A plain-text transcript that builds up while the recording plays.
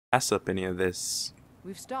pass up any of this.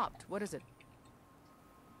 We've stopped. What is it?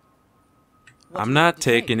 I'm not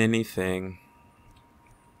taking anything.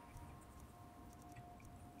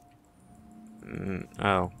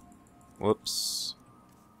 Oh. Whoops.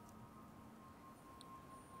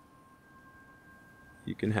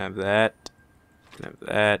 You can have that. You can have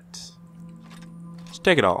that. Just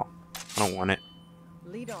take it all. I don't want it.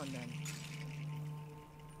 Lead on then.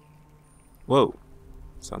 Whoa.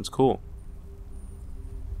 Sounds cool.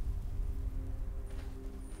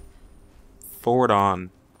 Forward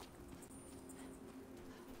on.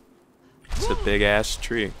 It's a big ass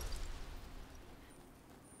tree.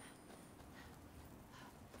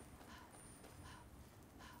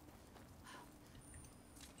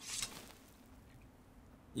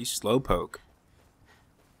 You slowpoke.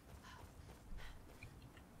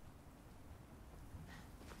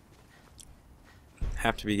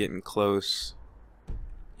 Have to be getting close.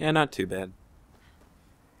 Yeah, not too bad.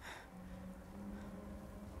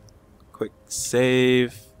 Quick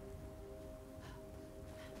save.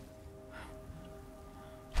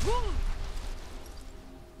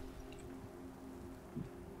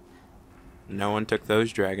 No one took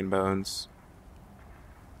those dragon bones.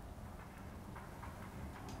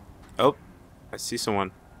 Oh, I see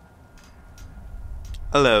someone.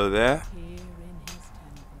 Hello there.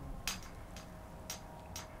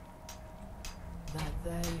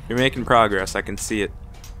 You're making progress, I can see it.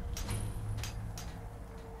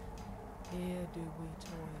 Here do we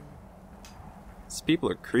toil. These people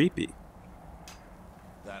are creepy.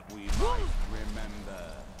 That we might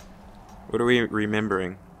remember. What are we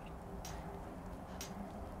remembering?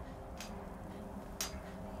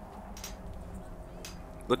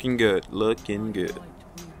 Looking good, looking good.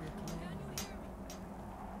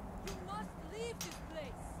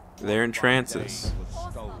 They're in trances.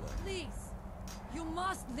 Please, you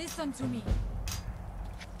must listen to me.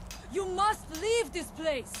 You must leave this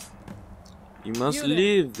place. You must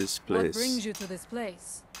leave this place. What brings you to this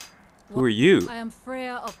place? Who are you? I am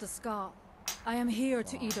Freya of the Scar. I am here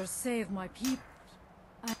to either save my people.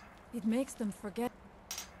 It makes them forget.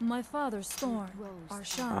 My father, Storm, our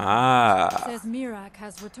shaman, says Mirak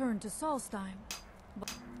has returned to Solstheim.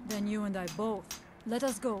 But then you and I both. Let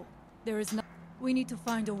us go. There is no. We need to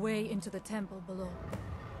find a way into the temple below.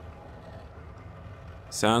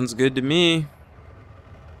 Sounds good to me.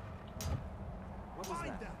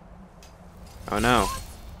 Oh no.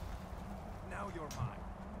 Now you're mine.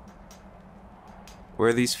 Where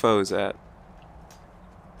are these foes at?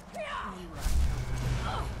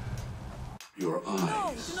 Your eyes.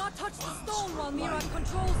 No, do not touch the stone while Mirak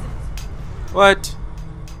controls it. What?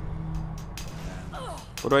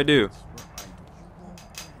 What do I do?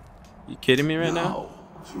 You kidding me right now? Now,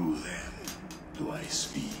 through them do I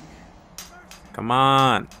speak. Come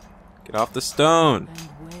on. Get off the stone. And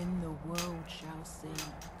when the world shall see.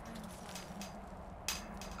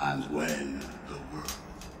 And when the world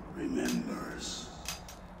remembers.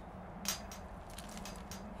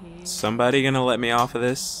 Somebody gonna let me off of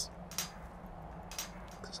this?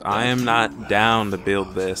 'Cause I am not down to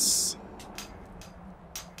build this.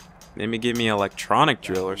 Maybe give me an electronic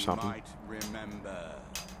drill or something. Might remember.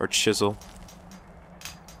 Or chisel.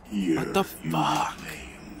 Here What the you fuck?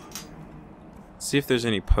 reclaim. See if there's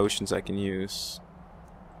any potions I can use.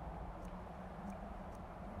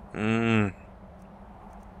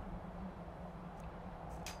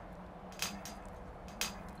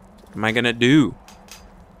 What am I gonna do?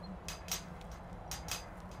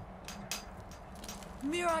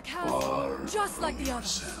 Mirak has, just like the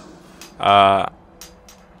others.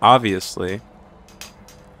 Obviously.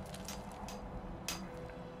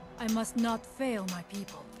 I must not fail my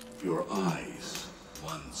people. Your eyes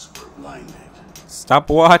once were blinded. Stop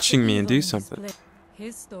watching me and Evil do in something. display.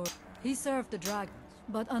 His story. He served the dragon,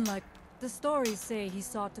 but unlike the stories say he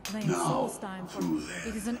sought to claim Now, Solstheim for through them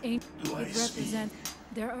it is an ancient. do I It represents.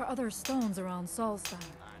 There are other stones around Solstheim.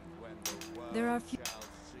 There are few.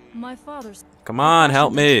 My father's. Come on,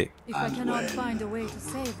 help me. If I And cannot when find a way to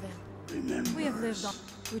save them, Remembers. we have lived on.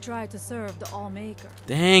 We try to serve the Allmaker.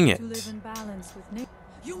 Dang To live it. in balance with nature.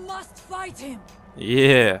 You must fight him.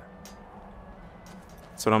 Yeah.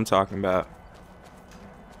 That's what I'm talking about.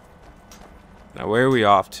 Now where are we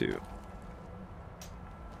off to?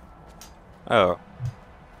 Oh.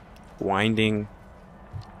 Winding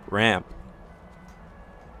ramp.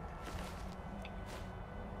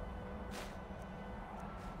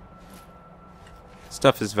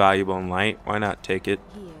 Stuff is valuable in light. Why not take it?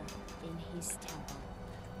 Here in his temple,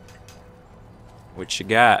 What you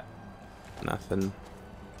got? Nothing.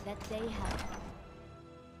 that they have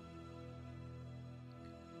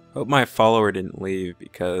Hope my follower didn't leave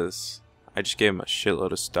because I just gave him a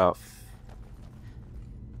shitload of stuff.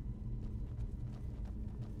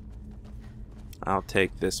 I'll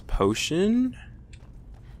take this potion.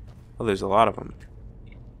 Oh, there's a lot of them.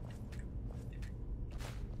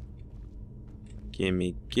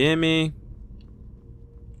 Gimme, gimme.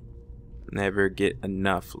 Never get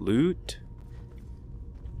enough loot.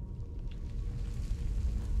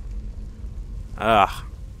 Ugh.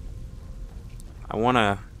 I want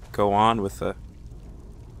to go on with the...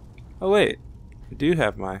 Oh wait, I do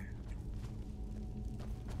have my...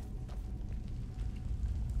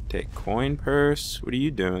 Take coin purse. What are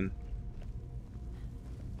you doing?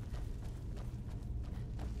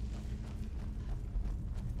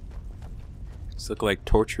 These look like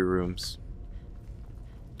torture rooms.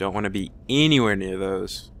 Don't want to be anywhere near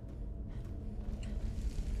those.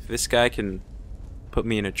 If this guy can put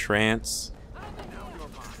me in a trance. I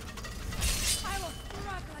will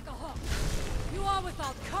strike like a hawk. You are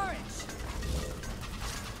without courage.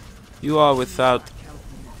 You are without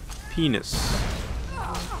penis.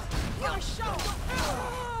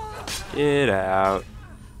 Get out.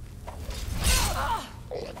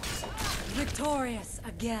 Victorious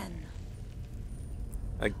again.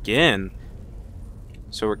 Again?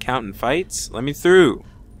 So we're counting fights? Let me through.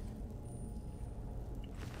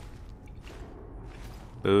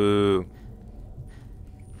 Boo.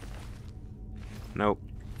 Nope.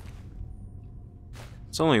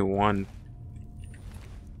 It's only one.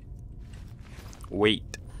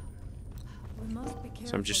 Wait. We must be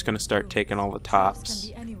So I'm just careful gonna with start rules. taking all the Traps tops. Can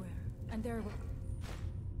be anywhere, and there will...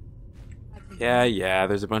 Yeah,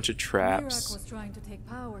 there's a bunch of Mirak traps. was trying to take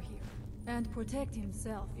power here and protect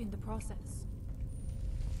himself in the process.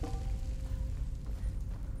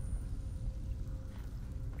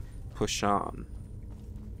 Push on.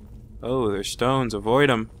 Oh, there's stones. Avoid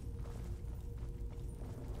them.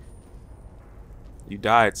 You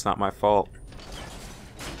die. It's not my fault.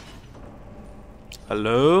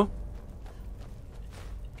 Hello?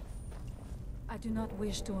 I do not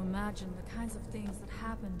wish to imagine the kinds of things that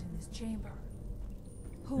happened in this chamber.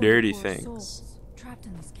 Who are Dirty the poor things. souls trapped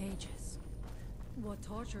in these cages? What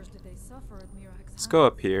tortures did they suffer at Mirak's Let's go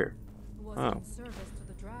up hands? here. Was Oh. it in service to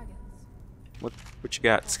the dragons? What you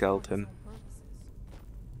got, Or for skeleton? his own purposes?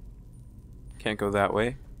 Can't go that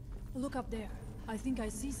way. Look up there. I think I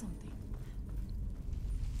see something.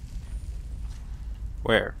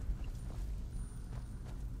 Where?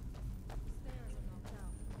 Stairs are knocked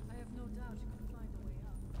out. I have no doubt you can find a way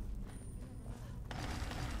up.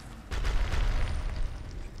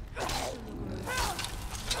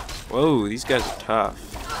 Whoa, these guys are tough.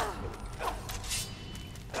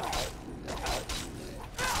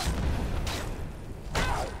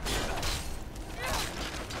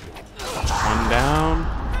 One down.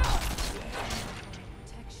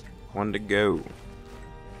 Protection. One to go. I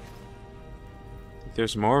think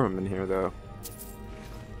there's more of them in here, though.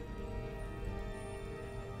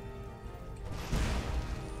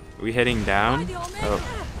 Are we heading down?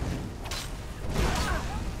 Oh.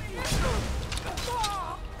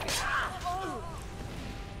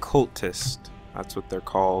 Cultist. That's what they're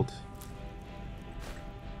called.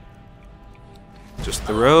 Just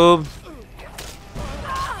the robe.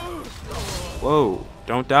 Whoa.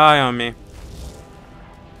 Don't die on me.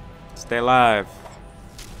 Stay alive.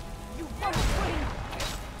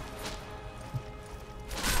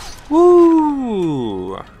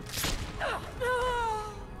 Woo!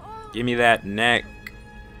 Give me that neck.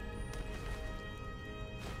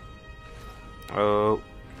 Oh.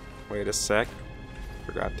 Wait a sec.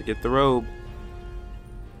 Forgot to get the robe.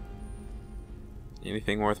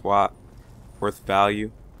 Anything worth what? Worth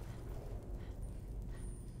value?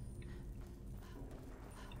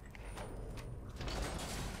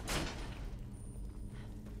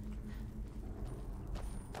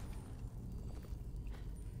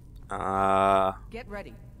 Get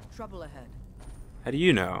ready. Trouble ahead. How do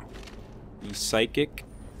you know? You psychic?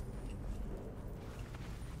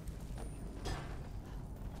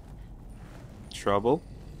 Trouble?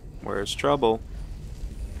 Where's trouble?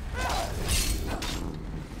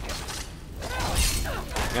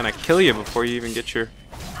 I'm gonna kill you before you even get your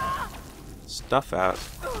stuff out.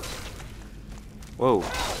 Whoa.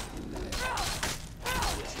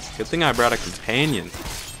 Good thing I brought a companion.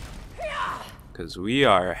 Because we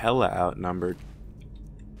are hella outnumbered.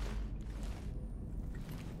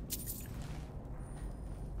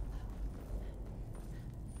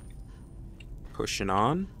 Pushing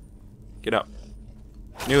on. Get up.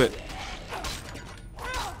 Knew it.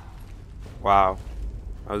 Wow.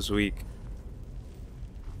 I was weak.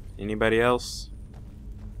 Anybody else?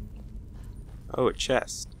 Oh, a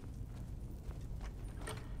chest.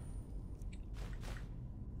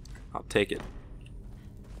 I'll take it.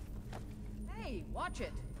 Hey, watch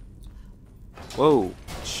it. Whoa,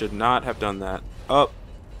 should not have done that. Oh.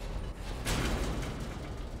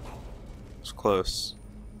 It's close.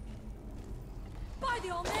 By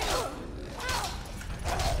the old man.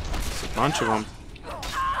 There's a bunch of them.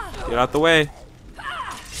 Get out the way.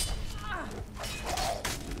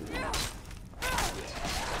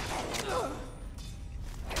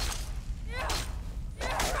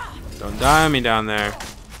 Don't die on me down there.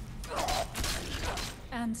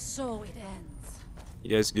 And so it ends. You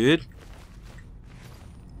guys good?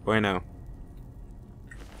 Bueno.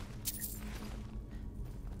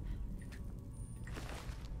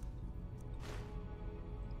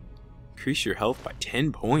 Increase your health by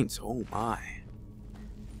 10 points. Oh my.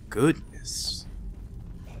 Goodness.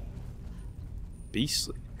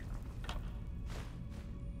 Beastly.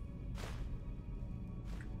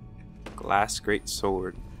 Glass great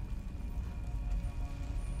sword.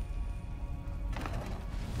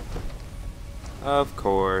 Of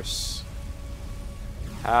course.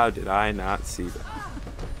 How did I not see that?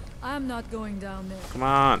 I'm not going down there. Come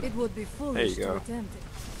on. It would be foolish There you to go. attempt it.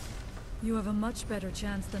 You have a much better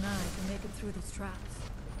chance than I to make it through these traps.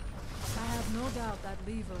 I have no doubt that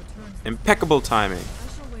lever turns. Impeccable timing. I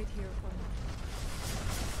shall wait here for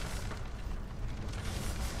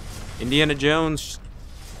now. Indiana Jones.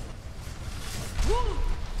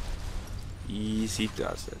 Easy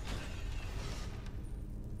does it.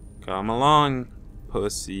 Come along,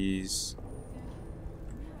 pussies.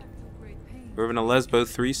 We're having a lesbo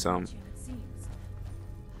threesome. It seems.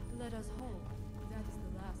 Let us hope that is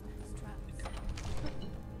the last of these traps.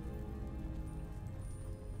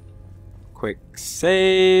 Quick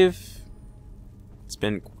save. It's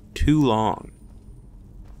been too long.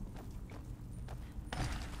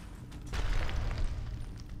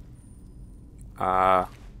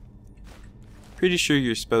 Pretty sure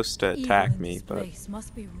you're supposed to attack Evil in me, this but place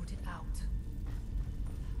must be rooted out.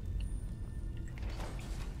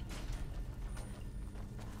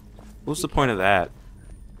 what's the point of that?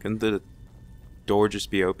 Couldn't the door just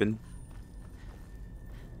be open?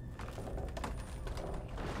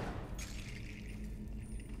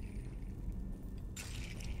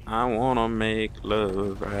 I wanna make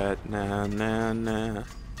love right now, now, now.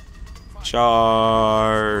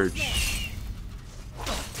 Charge!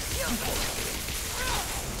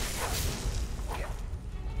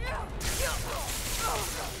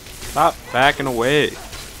 Stop backing away.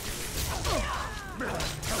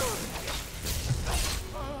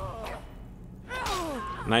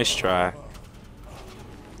 Nice try.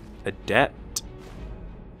 Adept.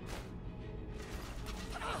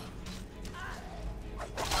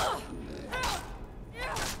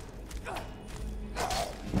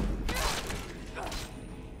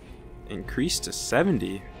 Increased to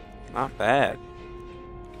 70. Not bad.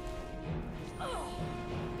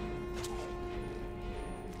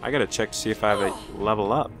 I gotta check to see if I have a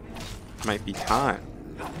level up. Might be time.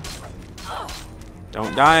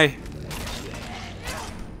 Don't die.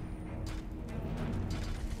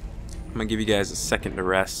 I'm gonna give you guys a second to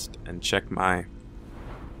rest and check my...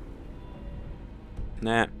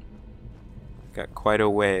 Nah. Got quite a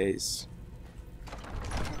ways.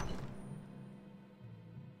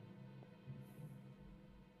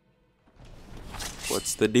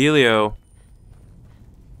 What's the dealio?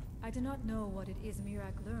 I do not know what it is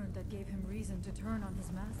Mirak learned that gave him reason to turn on his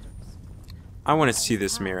masters. I want to see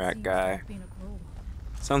this Path Mirak seems to guy. have been a cruel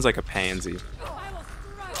one. Sounds like a pansy. I will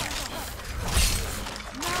strike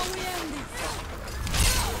them. Now we end this.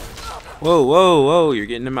 Whoa, whoa, whoa, you're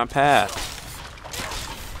getting in my path.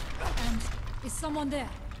 And is someone there?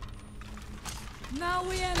 Now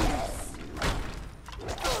we end this.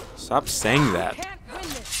 Stop saying that. Can't win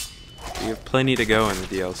this. We have plenty to go in the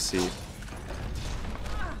DLC.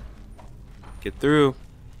 Get through.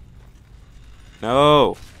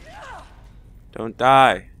 No. Don't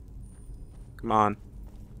die. Come on.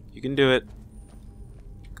 You can do it.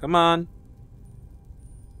 Come on.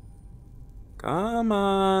 Come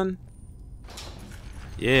on.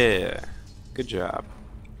 Yeah. Good job.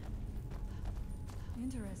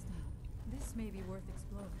 Interesting. This may be worth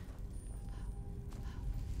exploring.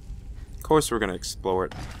 Of course we're gonna explore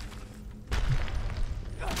it.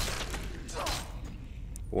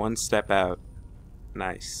 One step out.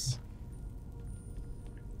 Nice.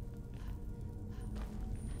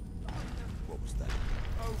 What was that?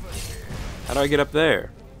 How do I get up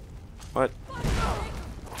there? What?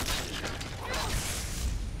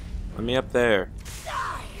 Let me up there.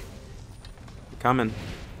 I'm coming.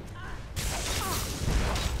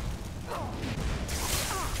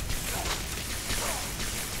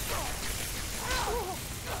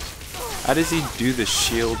 How does he do the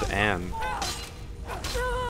shield and?